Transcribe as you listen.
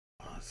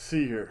let's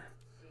see here.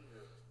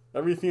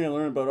 Everything I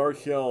learned about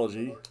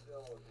archaeology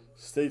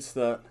states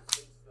that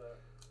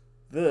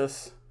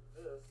this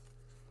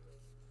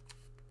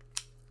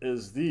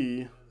is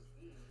the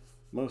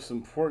most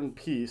important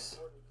piece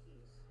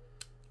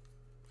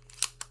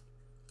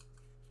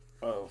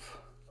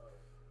of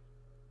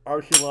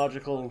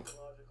archaeological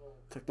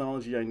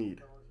technology I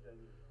need.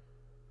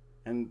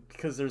 And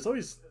because there's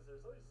always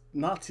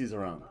Nazis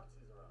around.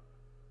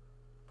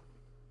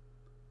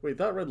 Wait,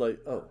 that red light.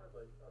 Oh.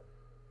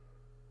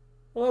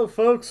 Hello,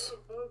 folks.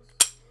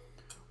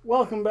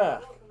 Welcome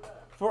back.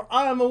 For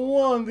I am the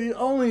one, the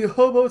only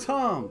Hobo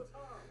Tom.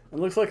 It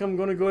looks like I'm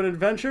going to go on an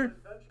adventure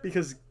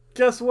because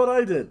guess what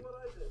I did?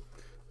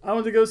 I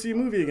went to go see a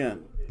movie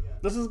again.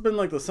 This has been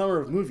like the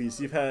summer of movies.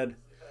 You've had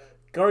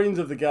Guardians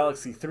of the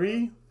Galaxy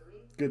 3,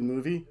 good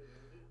movie.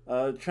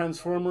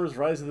 Transformers,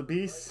 Rise of the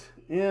Beast,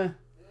 yeah.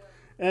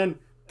 And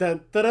dun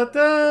dun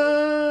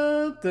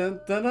dun dun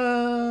dun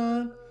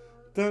dun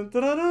dun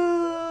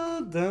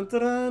dun dun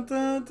dun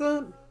dun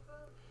dun.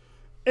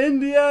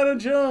 Indiana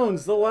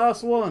Jones, the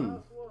last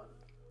one.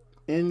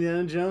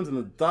 Indiana Jones and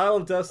the Dial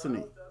of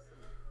Destiny.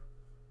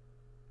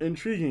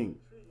 Intriguing.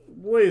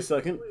 Wait a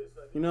second.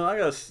 You know,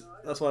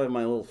 that's why I have my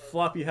little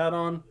floppy hat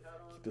on.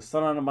 Keep the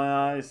sun out of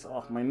my eyes,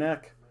 off my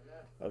neck.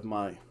 I have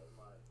my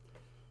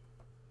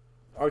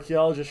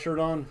archaeologist shirt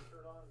on.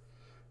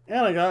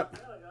 And I got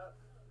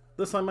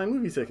this on my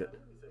movie ticket.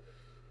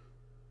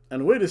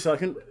 And wait a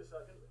second.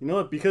 You know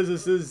what? Because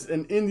this is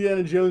an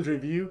Indiana Jones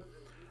review,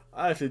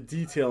 I have to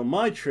detail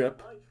my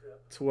trip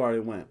to where I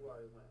went.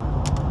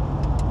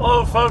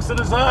 Hello, folks. It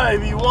is I,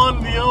 the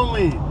one, the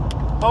only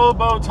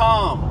Hobo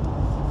Tom.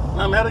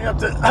 And I'm heading up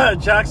to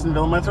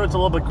Jacksonville. My throat's a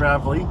little bit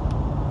gravelly.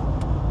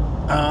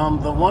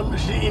 The one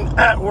machine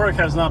at work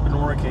has not been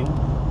working,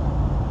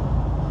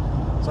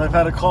 so I've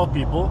had to call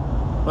people.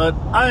 But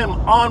I am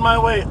on my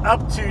way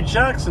up to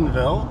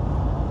Jacksonville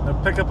to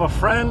pick up a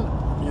friend.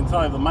 You can tell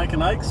I have the Mike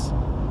and Ike's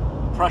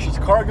Precious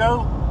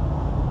Cargo.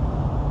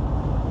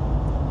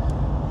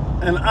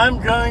 And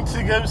I'm going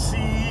to go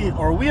see,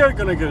 or we are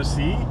going to go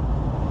see,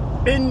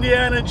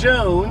 Indiana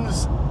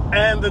Jones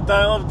and the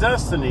Dial of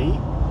Destiny.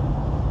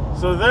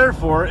 So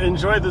therefore,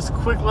 enjoy this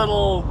quick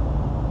little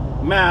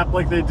map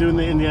like they do in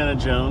the Indiana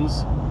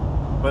Jones.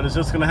 But it's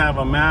just going to have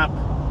a map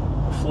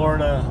of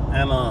Florida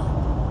and a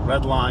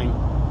red line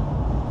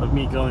of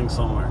me going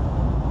somewhere.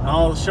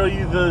 I'll show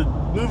you the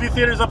movie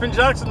theaters up in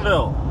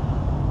Jacksonville.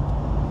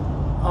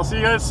 I'll see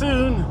you guys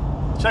soon.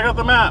 Check out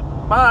the map.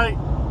 Bye.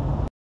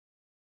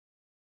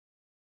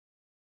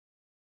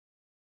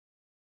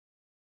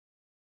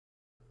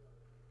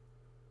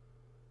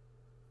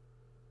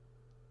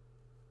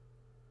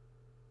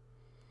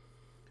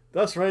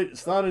 That's right,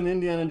 it's not an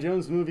Indiana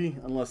Jones movie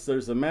unless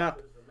there's a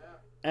map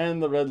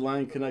and the red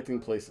line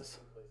connecting places.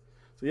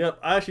 So yep,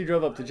 I actually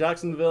drove up to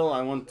Jacksonville.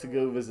 I want to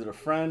go visit a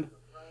friend,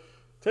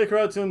 take her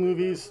out to the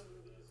movies,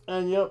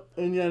 and yep,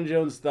 Indiana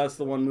Jones, that's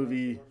the one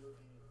movie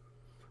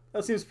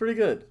that seems pretty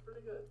good.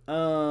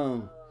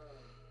 Couple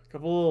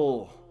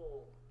little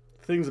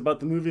things about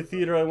the movie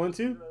theater I went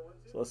to.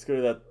 So let's go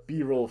to that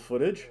B-roll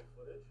footage.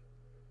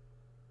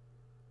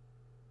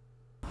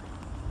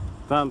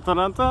 Dun dun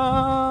dun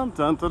dun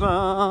dun dun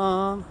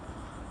dun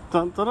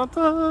dun dun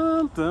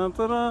dun dun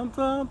dun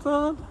dun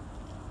dun.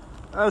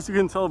 As you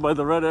can tell by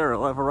the red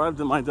arrow, I've arrived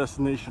at my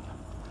destination.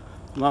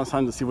 Now it's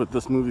time to see what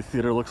this movie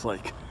theater looks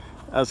like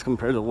as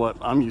compared to what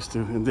I'm used to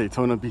in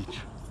Daytona Beach.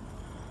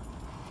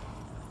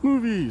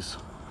 Movies.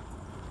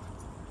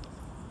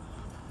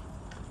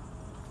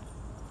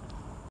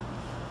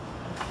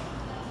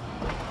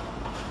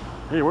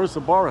 Hey, where's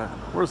the bar at?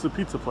 Where's the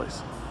pizza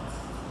place?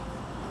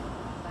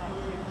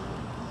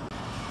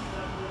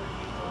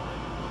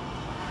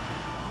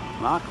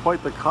 Not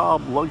quite the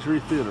Cobb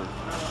Luxury Theater,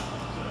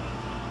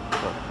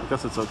 but I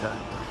guess it's okay.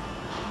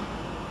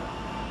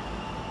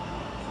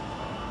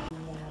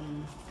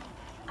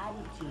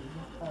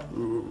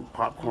 Ooh,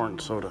 popcorn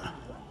soda.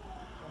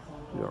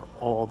 We are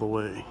all the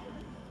way.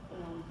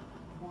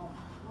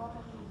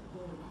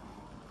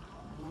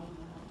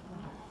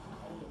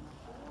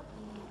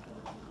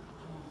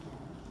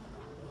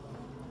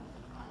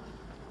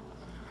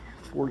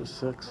 Four to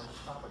 6.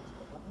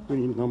 We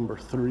need number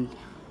 3.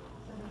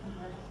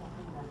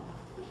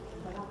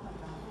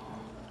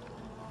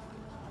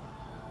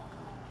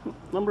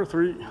 Number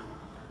 3.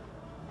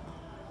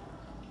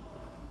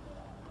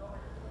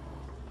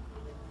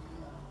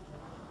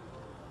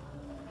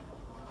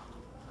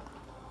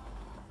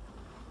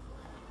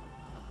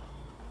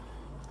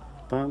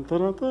 Dun,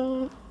 dun, dun,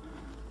 dun.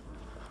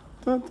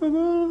 Dun, dun,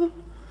 dun.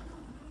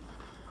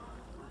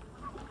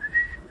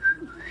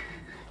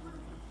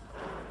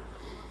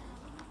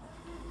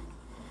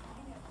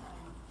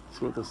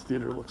 See what this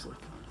theater looks like.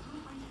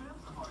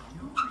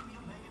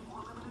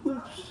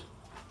 Oops.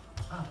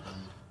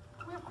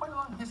 We have quite a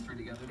long history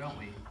together, don't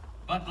we?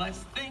 But let's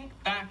think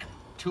back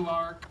to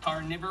our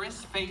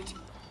carnivorous fate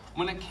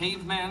when a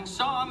caveman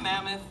saw a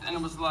mammoth and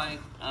it was like,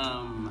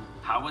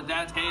 how would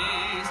that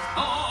taste?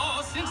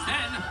 Oh, since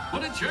then,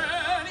 what a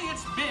journey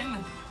it's been.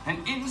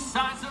 And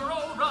inside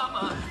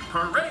Zororama,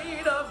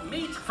 parade of love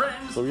meat,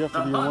 friends. So we have to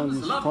the be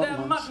Huns the love front their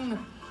ones.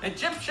 mutton.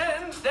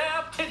 Egyptians,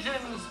 their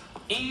pigeons.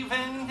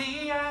 Even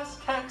the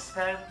Aztecs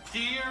had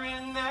deer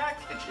in their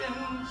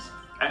kitchens.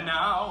 And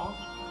now,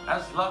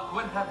 as luck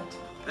would have it,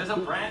 there's a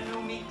brand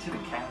new meat to the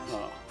cat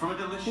from a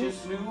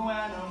delicious new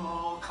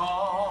animal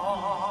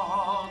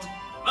called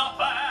the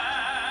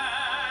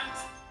plant.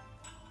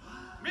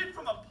 Meat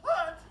from the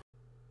plant.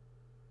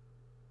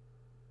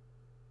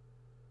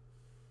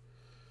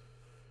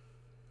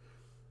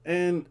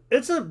 And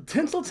it's a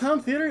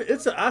Tinseltown theater.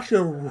 It's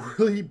actually a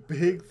really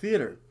big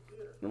theater.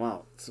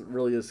 Wow, it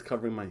really is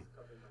covering my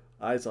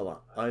eyes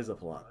up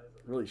a lot.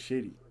 Really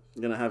shady.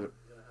 I'm gonna have it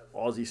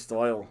Aussie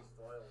style.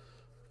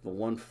 The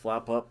one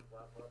flap up.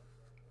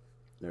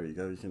 There you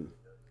go. You can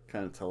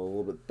kind of tell a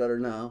little bit better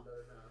now.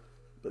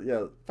 But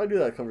yeah, if I do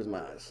that, it covers my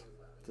eyes.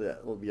 So yeah,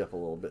 it'll be up a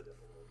little bit.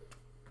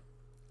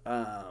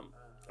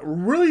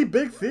 Really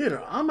big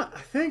theater. I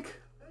think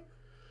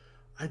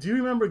I do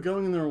remember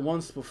going in there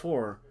once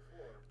before.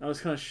 I was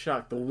kind of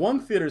shocked. The one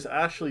theater is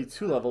actually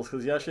 2 levels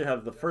because you actually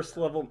have the first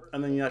level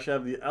and then you actually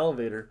have the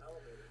elevator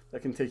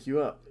that can take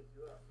you up.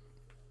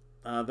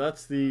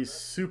 That's the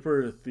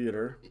Super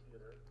Theater.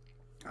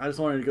 I just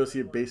wanted to go see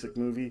a basic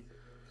movie.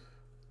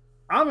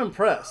 I'm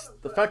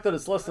impressed. The fact that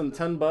it's less than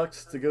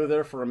 $10 to go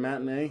there for a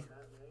matinee.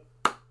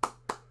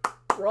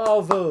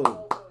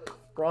 Bravo.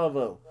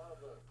 Bravo.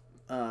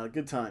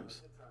 Good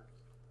times.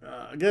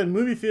 Again,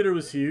 movie theater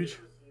was huge.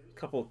 A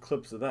couple of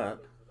clips of that.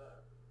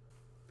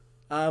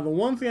 The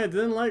one thing I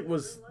didn't like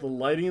was the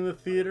lighting in the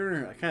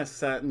theater. I kind of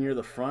sat near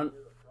the front.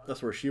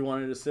 That's where she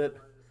wanted to sit.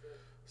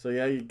 So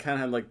yeah, you kind of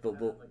had like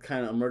the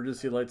kind of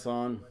emergency lights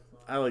on.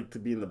 I like to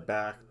be in the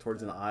back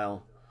towards an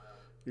aisle.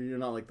 You're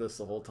not like this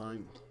the whole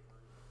time.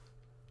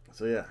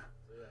 So yeah.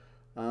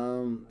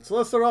 So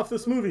let's start off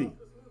this movie.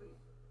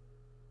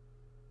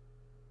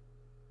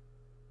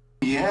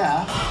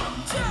 Yeah.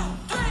 1,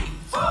 2, 3,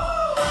 4.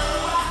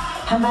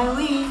 And by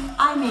we,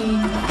 I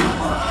mean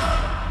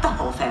the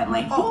whole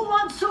family. Who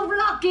wants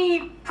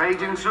souvlaki?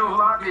 Paging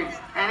Souvlaki.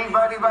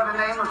 Anybody by the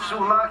name of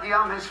Souvlaki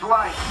on this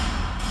flight?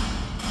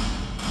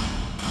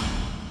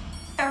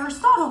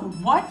 Aristotle,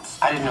 what?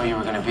 I didn't know you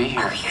were going to be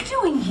here. What are you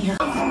doing here?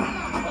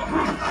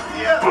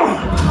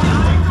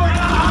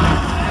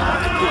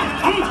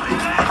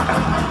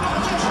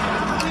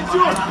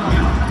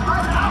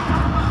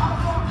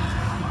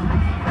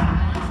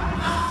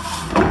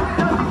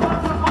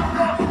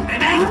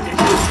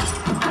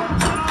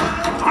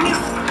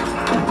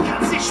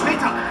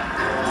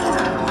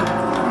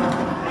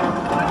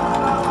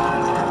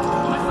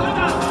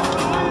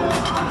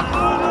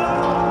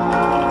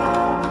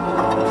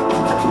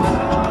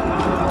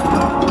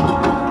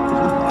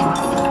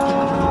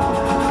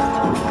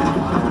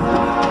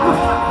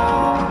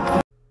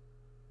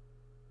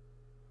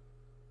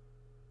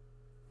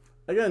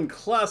 Again,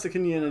 classic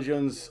Indiana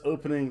Jones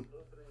opening.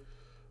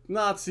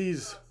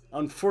 Nazis,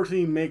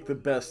 unfortunately, make the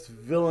best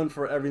villain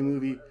for every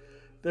movie.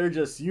 They're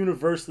just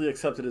universally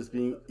accepted as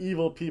being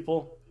evil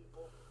people.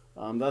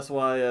 That's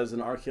why, as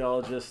an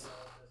archaeologist,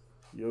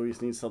 you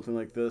always need something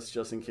like this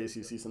just in case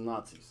you see some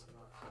Nazis.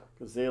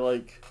 Because they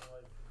like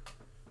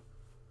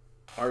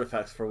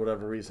artifacts for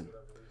whatever reason.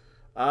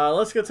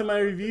 Let's get to my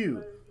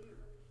review.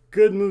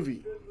 Good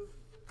movie.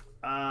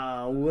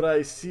 Would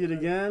I see it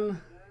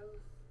again?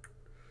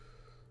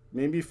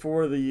 Maybe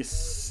for the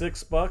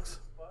 $6, $6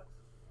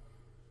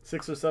 or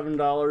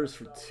 $7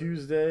 for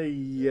Tuesday,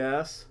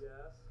 yes.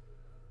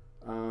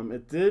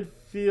 It did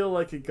feel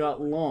like it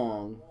got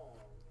long.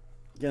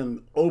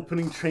 Again,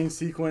 opening train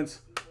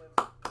sequence,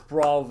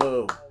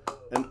 bravo.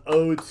 An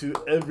ode to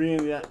every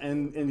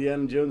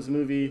Indiana Jones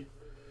movie.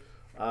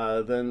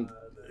 Then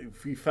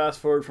if we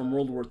fast forward from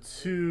World War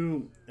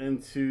II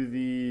into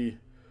the,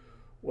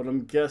 what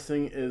I'm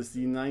guessing is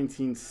the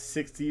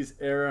 1960s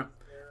era.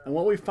 And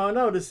what we found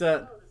out is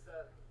that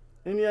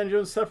Indiana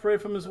Jones separated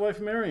from his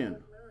wife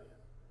Marion.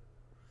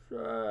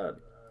 Sad.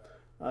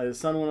 His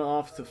son went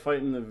off to fight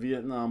in the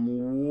Vietnam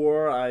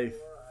War, I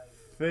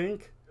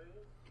think.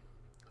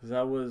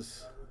 That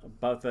was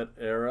about that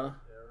era.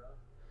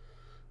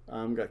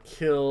 Got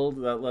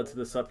killed. That led to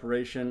the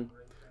separation.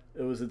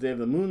 It was the day of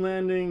the moon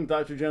landing.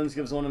 Dr. Jones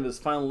gives one of his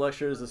final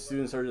lectures. The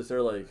students are just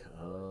there like,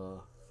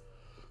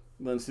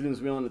 Then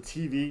students went on the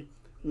TV.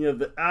 You have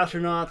the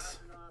astronauts.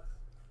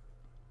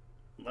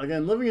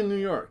 Again, living in New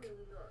York.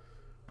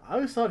 I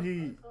always thought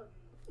he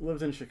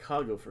lived in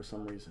Chicago for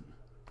some reason.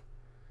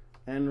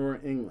 And or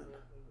England.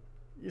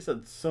 He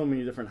said so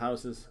many different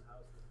houses.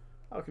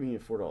 How can he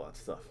afford all that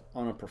stuff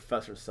on a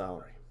professor's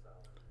salary?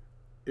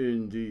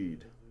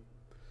 Indeed.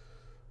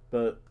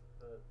 But,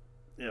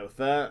 yeah, with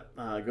that,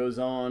 goes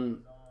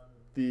on.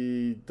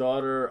 The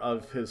daughter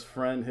of his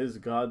friend, his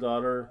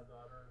goddaughter.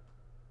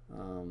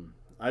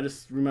 I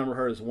just remember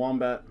her as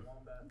Wombat.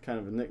 Kind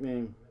of a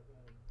nickname.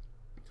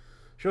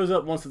 Shows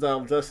up once the Dial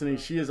of Destiny.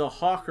 She is a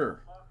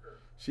hawker.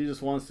 She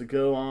just wants to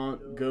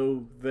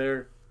go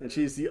there, and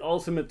she's the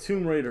ultimate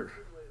Tomb Raider.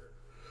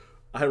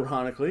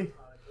 Ironically,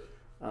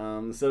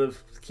 instead of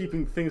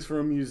keeping things for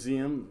a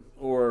museum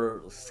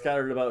or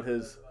scattered about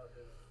his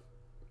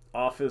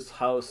office,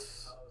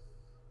 house,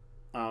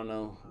 I don't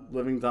know,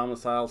 living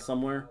domicile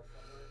somewhere.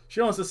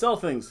 She wants to sell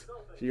things.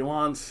 She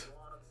wants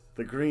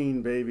the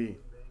green, baby.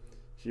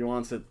 She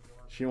wants it.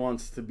 She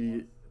wants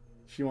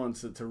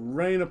it to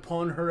rain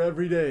upon her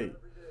every day.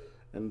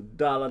 And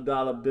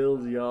dollar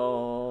bills,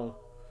 y'all.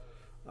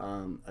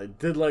 I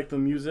did like the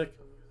music.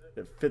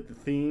 It fit the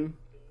theme.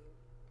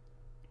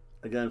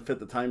 Again, fit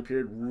the time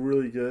period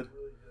really good.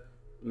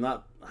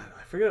 I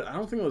forget, I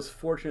don't think it was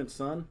Fortunate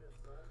Son,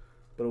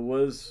 but it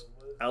was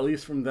at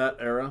least from that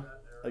era.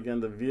 Again,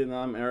 the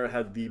Vietnam era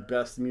had the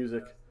best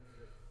music.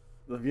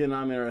 The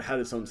Vietnam era had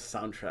its own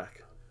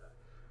soundtrack.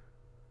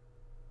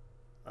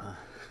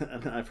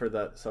 And I've heard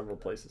that several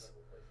places.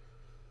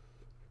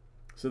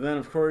 So then,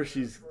 of course,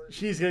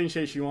 she's getting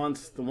chased. She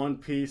wants the one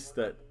piece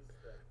that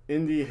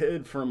Indy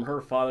hid from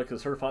her father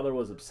because her father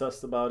was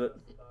obsessed about it.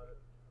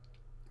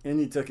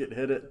 Indy took it,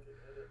 hid it.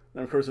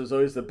 And of course, there's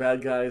always the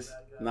bad guys,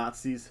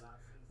 Nazis,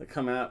 that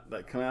come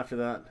after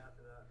that.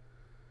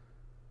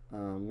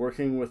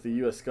 Working with the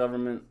U.S.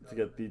 government to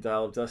get the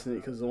Dial of Destiny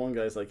because the one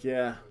guy's like,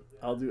 yeah,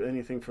 I'll do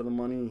anything for the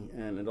money,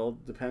 and it all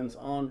depends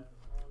on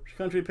which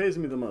country pays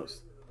me the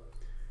most.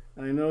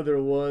 And I know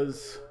there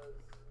was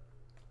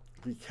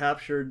the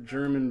captured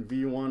German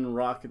V-1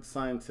 rocket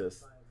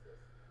scientist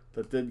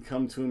that did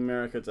come to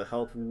America to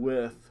help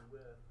with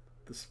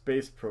the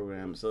space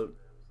program. So,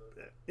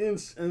 in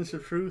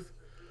truth,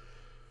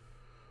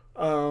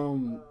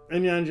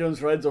 Indiana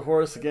Jones rides a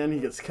horse. Again, he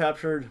gets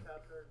captured.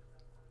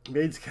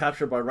 Gates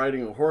captured by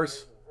riding a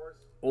horse.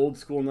 Old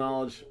school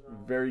knowledge,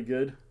 very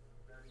good.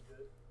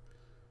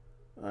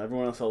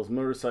 Everyone else sells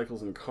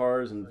motorcycles and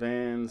cars and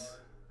vans.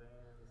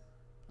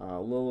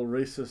 Little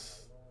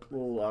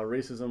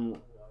racism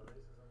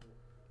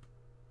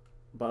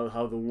about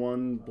how the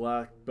one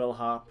black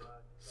bellhop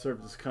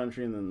served his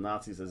country, and then the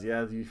Nazi says,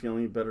 "Yeah, do you feel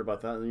any better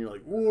about that?" And you're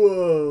like,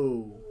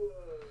 "Whoa!"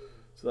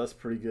 So that's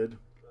pretty good.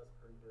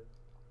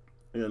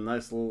 Yeah,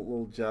 nice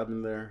little jab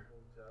in there.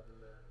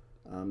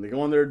 They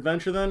go on their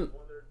adventure then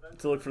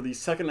to look for the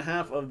second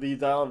half of the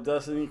Dial of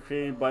Destiny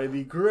created by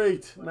the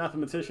great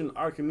mathematician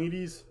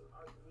Archimedes.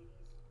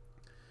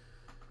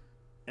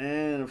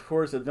 And of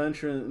course,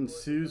 adventure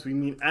ensues. We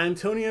meet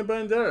Antonio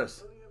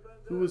Banderas,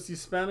 who was the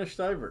Spanish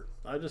diver.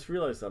 I just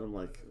realized that. I'm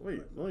like,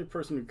 wait, the only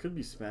person who could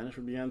be Spanish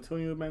would be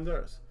Antonio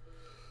Banderas.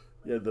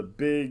 You have the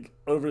big,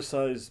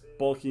 oversized,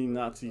 bulky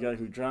Nazi guy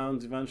who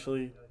drowns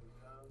eventually.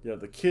 You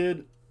have the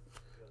kid.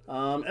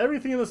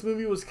 Everything in this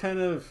movie was kind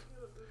of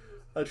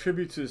a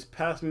tribute to his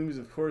past movies.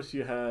 Of course,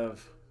 you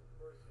have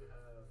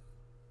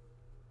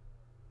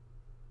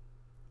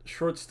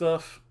short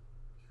stuff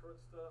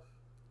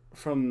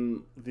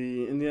from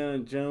the Indiana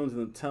Jones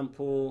and the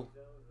Temple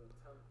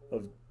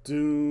of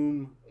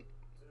Doom.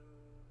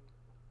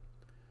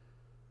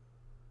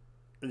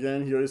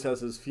 Again, he always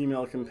has his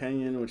female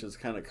companion, which is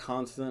kind of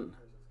constant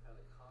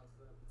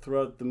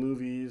throughout the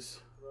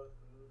movies.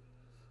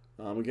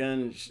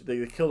 Again,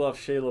 they killed off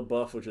Shia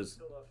LaBeouf, which is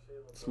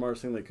the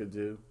smartest thing they could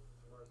do.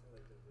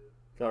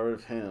 Got rid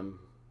of him.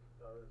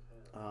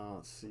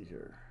 Let's see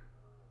here.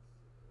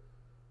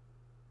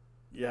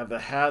 You have the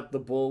hat, the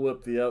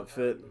bullwhip, the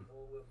outfit.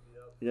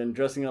 Again,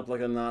 dressing up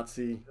like a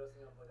Nazi.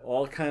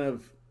 All kind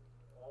of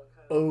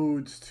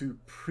odes to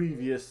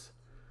previous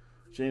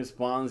James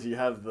Bonds. You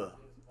have the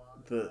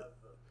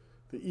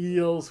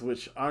eels,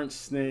 which aren't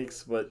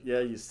snakes, but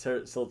yeah, he's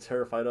still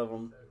terrified of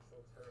them.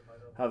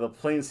 Have a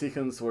plane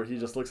sequence where he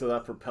just looks at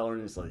that propeller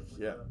and he's like,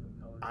 yeah,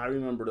 I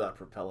remember that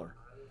propeller.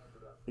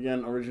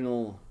 Again,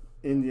 original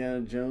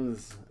Indiana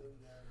Jones,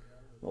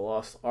 The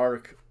Lost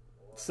Ark.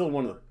 Still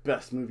one of the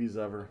best movies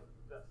ever.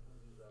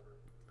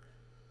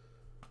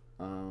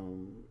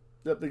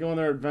 Yep, they go on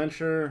their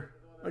adventure.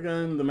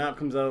 Again, the map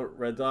comes out,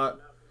 red dot.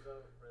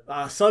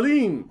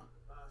 Salim!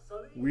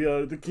 We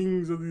are the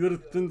kings of the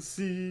earth and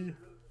sea.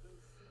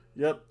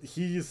 Yep,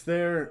 he's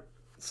there.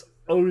 It's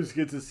always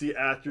good to see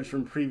actors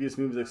from previous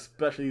movies,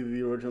 especially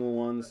the original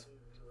ones.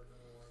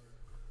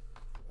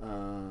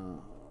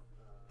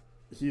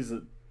 He's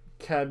a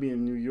cabbie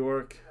in New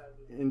York.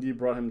 Indy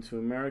brought him to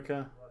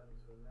America.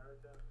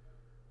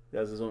 He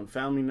has his own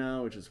family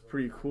now, which is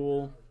pretty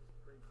cool.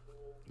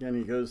 Again,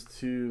 he goes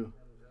to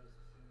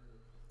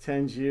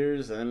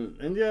Tangiers, and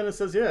Indiana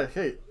says, yeah,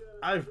 hey,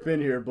 I've been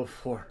here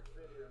before.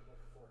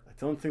 I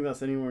don't think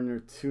that's anywhere near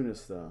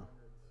Tunis, though.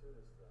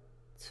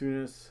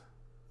 Tunis,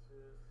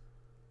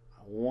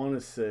 I want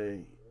to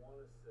say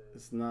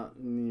it's not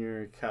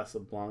near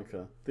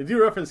Casablanca. They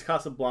do reference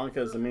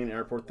Casablanca as the main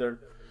airport there.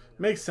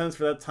 Makes sense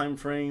for that time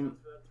frame.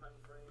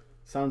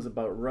 Sounds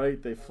about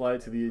right. They fly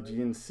to the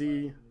Aegean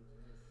Sea.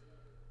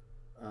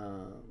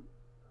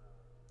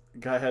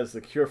 Guy has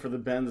the cure for the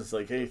bends. It's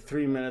like, hey,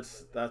 3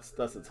 minutes. That's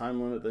the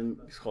time limit. Then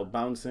it's called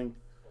bouncing.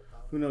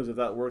 Who knows if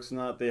that works or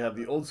not. They have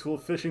the old school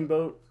fishing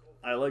boat.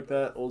 I like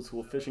that old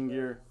school fishing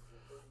gear.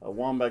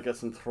 Wombat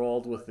gets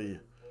enthralled with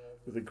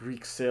the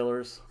Greek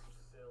sailors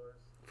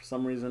for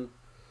some reason.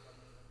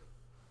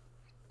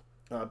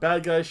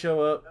 Bad guys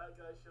show up,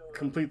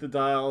 complete the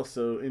dial.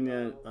 So in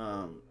the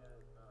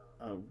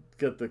end,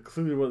 get the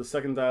clue to where the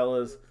second dial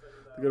is.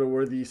 They go to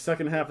where the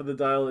second half of the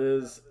dial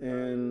is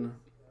in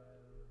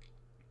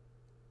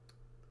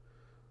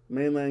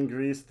mainland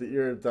Greece, the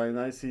era of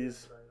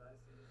Dionysus.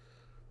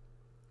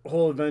 A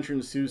whole adventure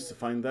ensues to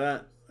find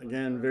that.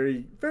 Again,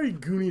 very, very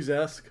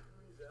Goonies-esque.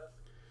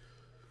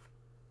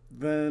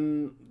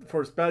 Then, of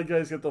course, bad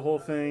guys get the whole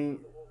thing.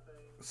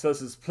 Says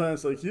his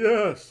plan's like,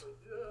 yes,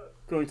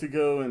 going to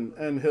go and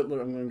end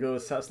Hitler. I'm going to go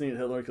assassinate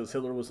Hitler because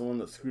Hitler was the one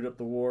that screwed up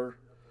the war.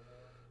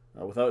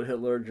 Without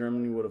Hitler,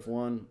 Germany would have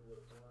won.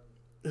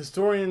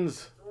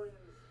 Historians,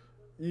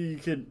 you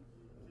could...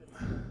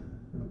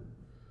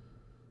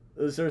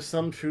 Is there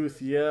some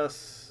truth?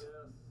 Yes.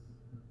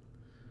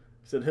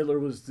 Said Hitler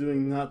was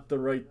doing not the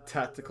right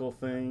tactical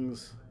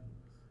things.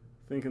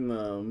 I think in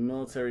the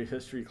military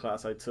history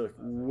class I took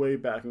way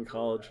back in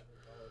college,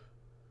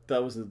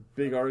 that was a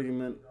big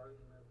argument.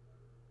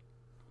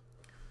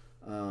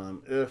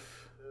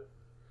 If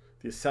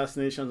the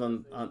assassinations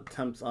on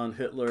attempts on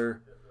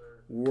Hitler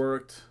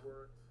worked,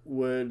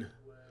 would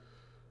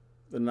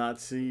the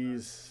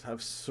Nazis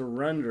have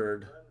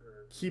surrendered,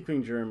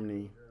 keeping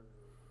Germany,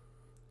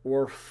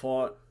 or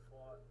fought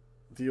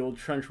the old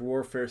trench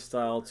warfare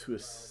style to a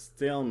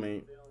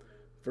stalemate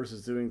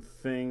versus doing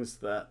things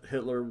that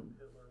Hitler,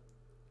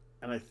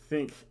 and I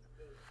think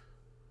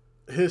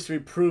history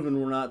proven,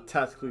 were not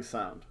tactically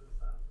sound?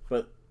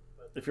 But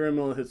if you're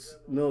a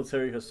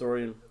military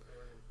historian,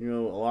 you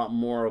know a lot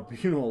more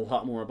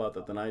about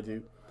that than I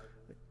do.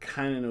 I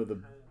kind of know the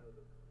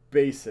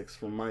basics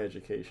from my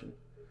education.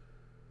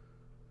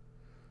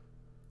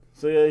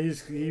 So yeah,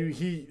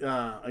 he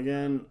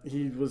again,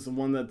 he was the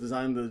one that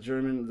designed the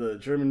German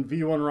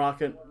V1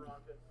 rocket.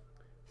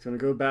 He's gonna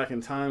go back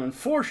in time.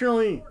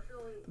 Unfortunately,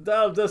 the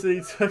Dial of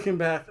Destiny took him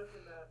back,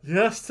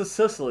 yes, to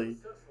Sicily,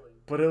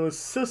 but it was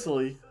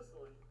Sicily.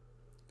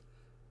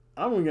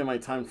 I'm gonna get my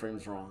time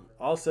frames wrong.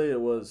 I'll say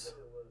it was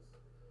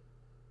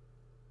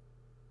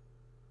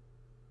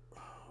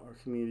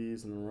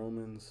Archimedes and the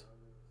Romans.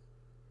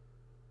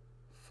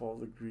 Fall of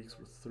the Greeks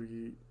were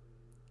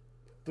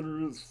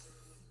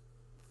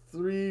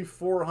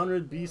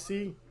 400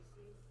 BC.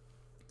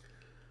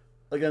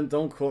 Again,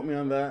 don't quote me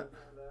on that.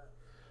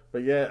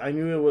 But yeah, I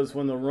knew it was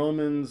when the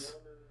Romans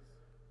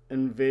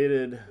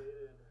invaded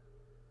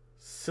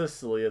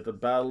Sicily at the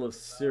Battle of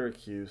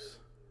Syracuse.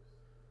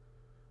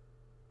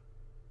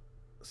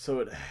 So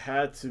it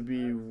had to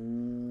be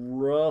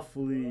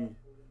roughly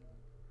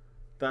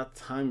that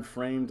time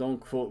frame. Don't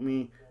quote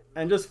me.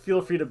 And just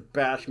feel free to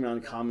bash me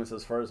on comments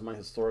as far as my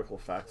historical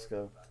facts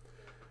go.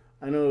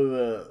 I know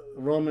the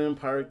Roman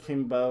Empire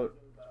came about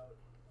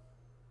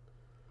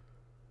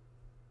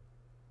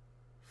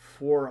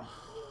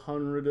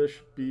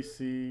 400-ish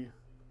BC.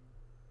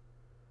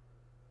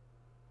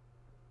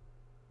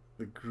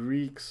 The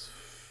Greeks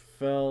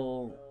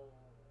fell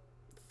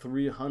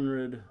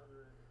 300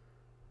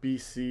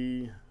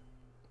 BC.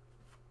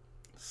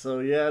 So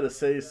yeah, to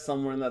say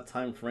somewhere in that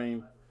time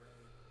frame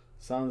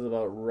sounds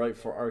about right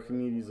for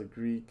Archimedes, a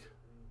Greek,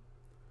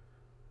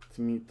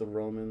 to meet the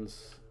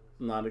Romans.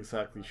 Not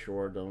exactly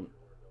sure. Don't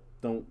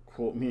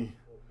quote me.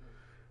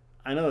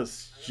 I know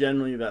it's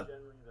generally that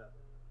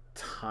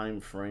time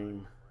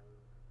frame,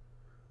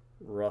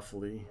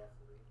 roughly.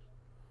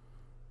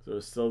 So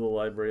there's still the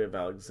Library of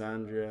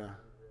Alexandria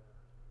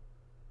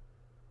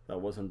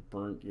that wasn't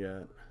burnt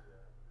yet.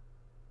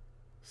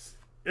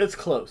 It's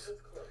close.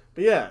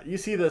 But yeah, you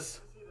see this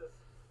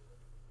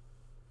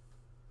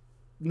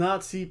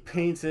Nazi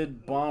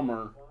painted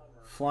bomber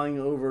flying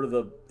over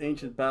the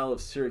ancient Battle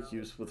of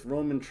Syracuse with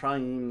Roman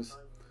triremes,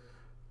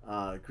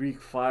 Greek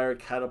fire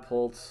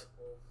catapults,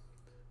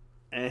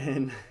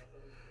 and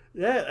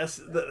yeah,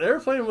 the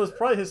airplane was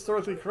probably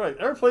historically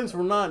correct. Airplanes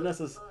were not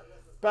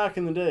back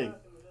in the day,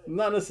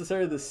 not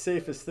necessarily the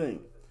safest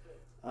thing,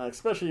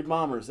 especially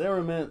bombers. They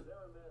were meant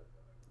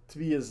to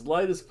be as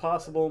light as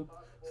possible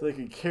so they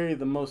could carry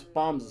the most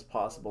bombs as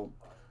possible,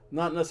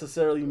 not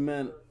necessarily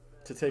meant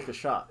to take a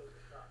shot.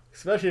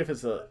 Especially if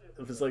it's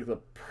like the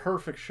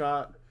perfect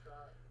shot.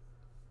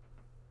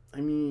 I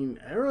mean,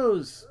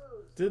 arrows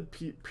did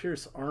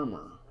pierce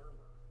armor,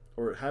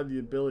 or had the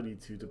ability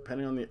to,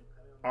 depending on the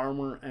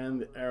armor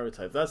and the arrow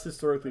type. That's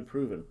historically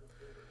proven.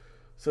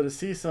 So to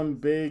see some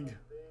big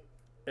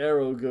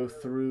arrow go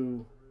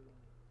through,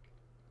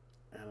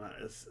 and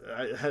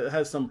it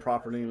has some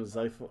proper name,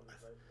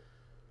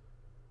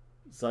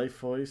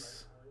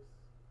 Xiphois,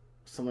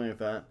 something like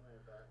that.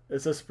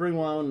 It's a spring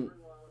wound.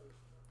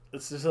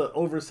 It's just an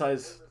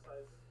oversized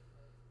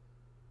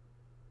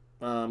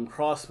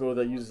crossbow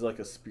that uses like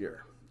a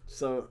spear.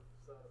 So,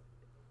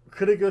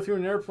 could it go through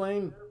an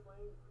airplane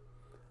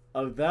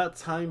of that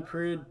time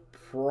period?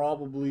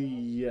 Probably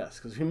yes.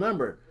 Because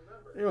remember,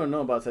 they don't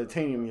know about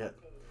titanium yet.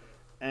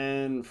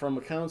 And from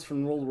accounts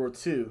from World War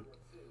II,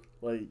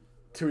 like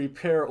to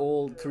repair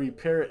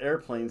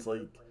airplanes,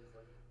 like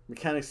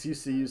mechanics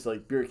used to use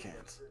like beer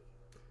cans.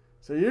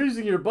 So you're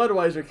using your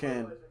Budweiser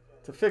can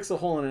to fix a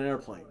hole in an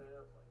airplane.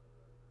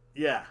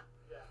 Yeah,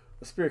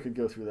 a spear could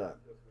go through that.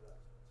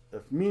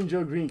 If Mean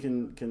Joe Green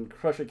can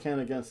crush a can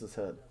against his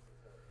head,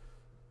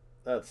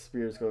 that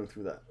spear is going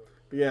through that.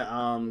 But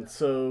yeah,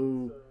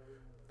 so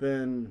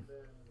then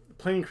the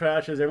plane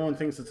crashes. Everyone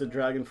thinks it's a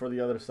dragon for the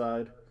other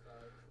side.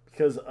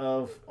 because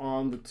of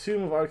on the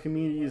tomb of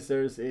Archimedes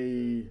there's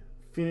a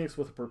phoenix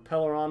with a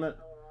propeller on it,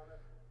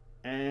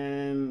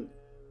 and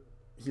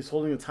he's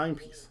holding a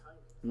timepiece.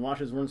 And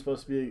watches weren't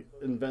supposed to be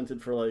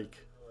invented for like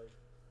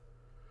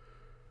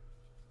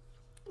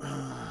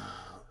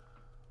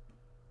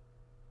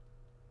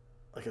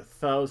like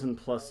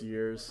 1,000+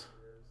 years.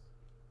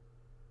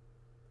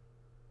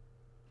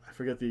 I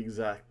forget the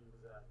exact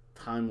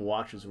time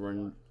watches were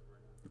in,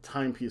 the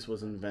timepiece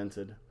was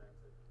invented.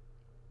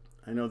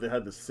 I know they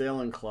had the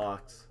sailing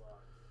clocks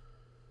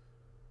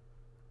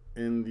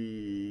in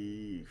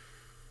the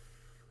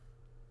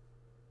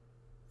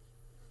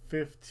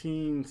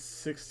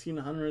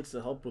 1600s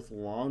to help with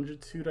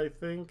longitude, I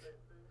think.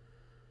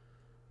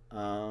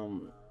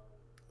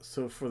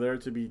 So for there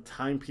to be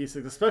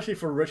timepieces, especially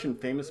for rich and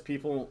famous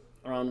people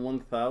around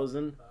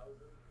 1000,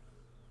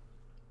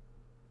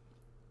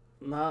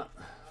 not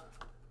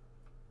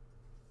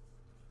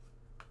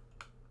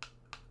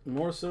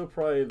more so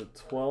probably the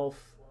 12th,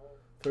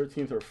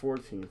 13th, or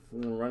 14th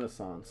in the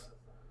Renaissance.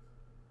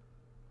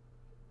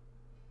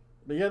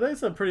 But yeah, that's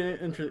some pretty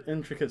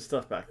intricate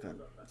stuff back then.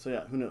 So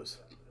yeah, who knows?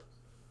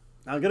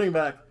 Now getting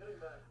back,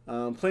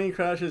 plane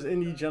crashes,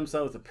 Indy jumps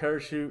out with a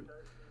parachute.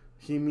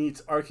 He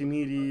meets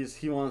Archimedes.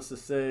 He wants to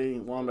stay.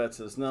 Wombat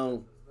says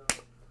no.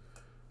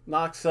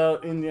 Knocks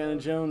out Indiana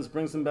Jones,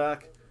 brings him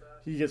back.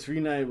 He gets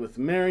reunited with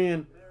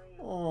Marion.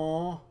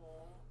 Aww.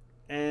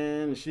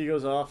 And she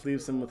goes off,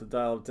 leaves him with the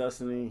Dial of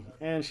Destiny.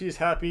 And she's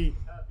happy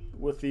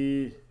with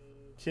the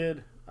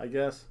kid, I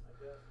guess.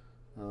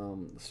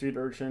 The street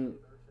urchin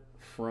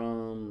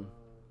from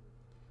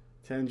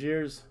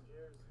Tangiers.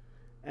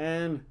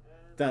 And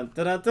dun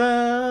dun dun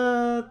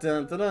dun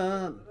dun dun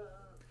dun.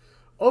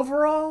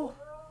 Overall,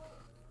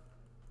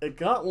 it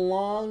got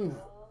long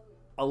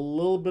a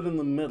little bit in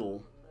the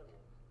middle,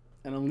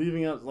 and I'm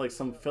leaving out like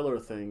some filler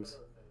things.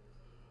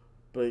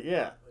 But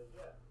yeah,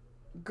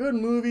 good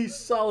movie,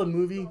 solid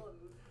movie.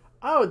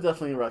 I would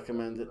definitely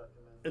recommend it.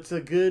 It's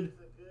a good,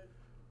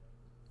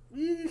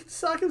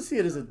 I can see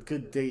it as a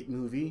good date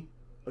movie,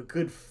 a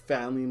good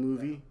family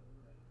movie.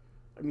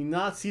 I mean,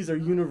 Nazis are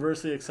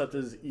universally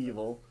accepted as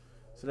evil,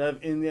 so to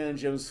have Indiana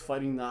Jones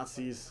fighting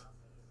Nazis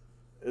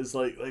is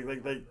like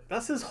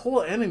that's his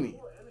whole enemy.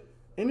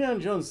 Indiana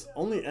Jones'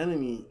 only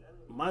enemy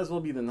might as well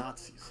be the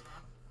Nazis.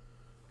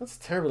 That's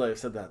terrible that I've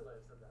said that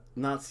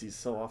Nazis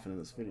so often in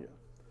this video.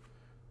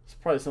 It's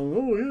probably someone,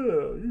 oh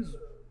yeah, he's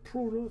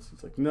pro-Nazi.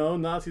 It's like, no,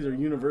 Nazis are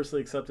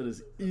universally accepted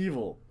as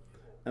evil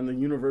and the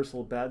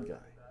universal bad guy.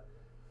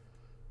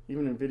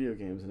 Even in video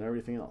games and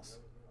everything else.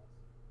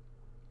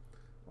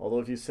 Although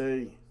if you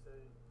say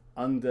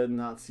undead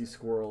Nazi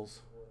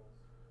squirrels,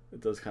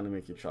 it does kind of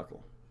make you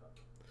chuckle.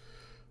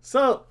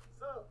 So,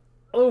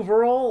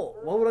 overall,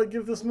 what would I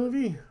give this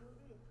movie?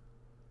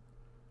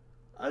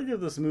 I'd give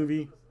this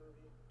movie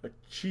a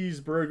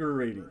cheeseburger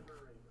rating.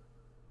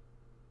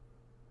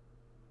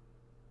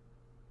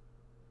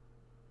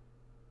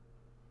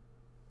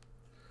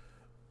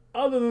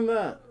 Other than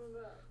that,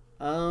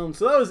 so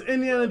that was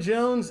Indiana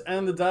Jones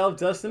and the Dial of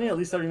Destiny. At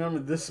least I remember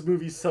this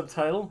movie's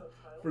subtitle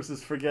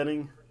versus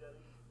forgetting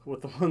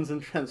what the ones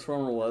in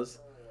Transformer was,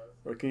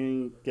 or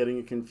getting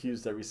it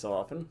confused every so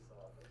often.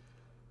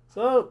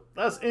 So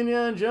that's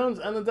Indiana Jones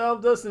and the Dial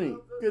of Destiny.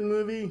 Good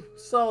movie,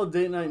 solid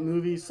date night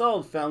movie,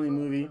 solid family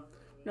movie.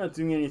 You're not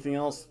doing anything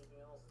else,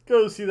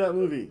 go see that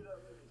movie.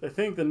 I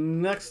think the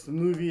next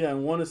movie I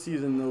want to see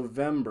is in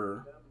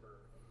November,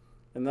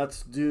 and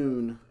that's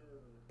Dune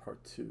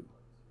Part 2.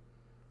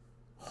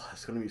 Oh,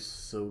 it's going to be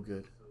so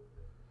good.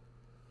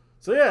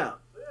 So yeah,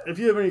 if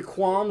you have any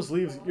qualms,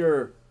 leave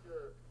your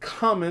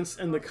comments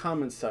in the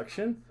comments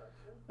section.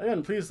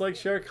 Again, please like,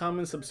 share,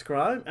 comment,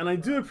 subscribe. And I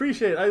do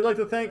appreciate it. I'd like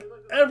to thank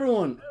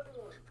everyone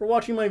for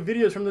watching my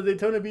videos from the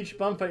Daytona Beach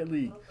Bumfight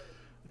League.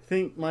 I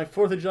think my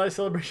 4th of July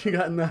celebration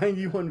got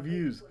 91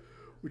 views,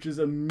 which is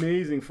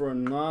amazing for a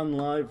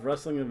non-live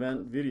wrestling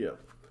event video.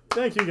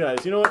 Thank you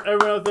guys. You know what,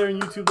 everyone out there in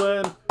YouTube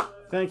land,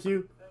 thank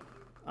you.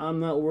 I'm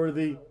not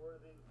worthy.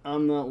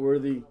 I'm not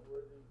worthy.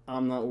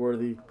 I'm not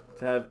worthy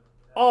to have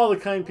all the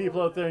kind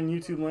people out there in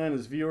YouTube land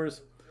as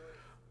viewers.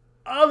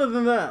 Other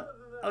than that,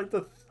 I'd like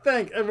to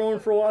thank everyone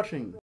for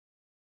watching.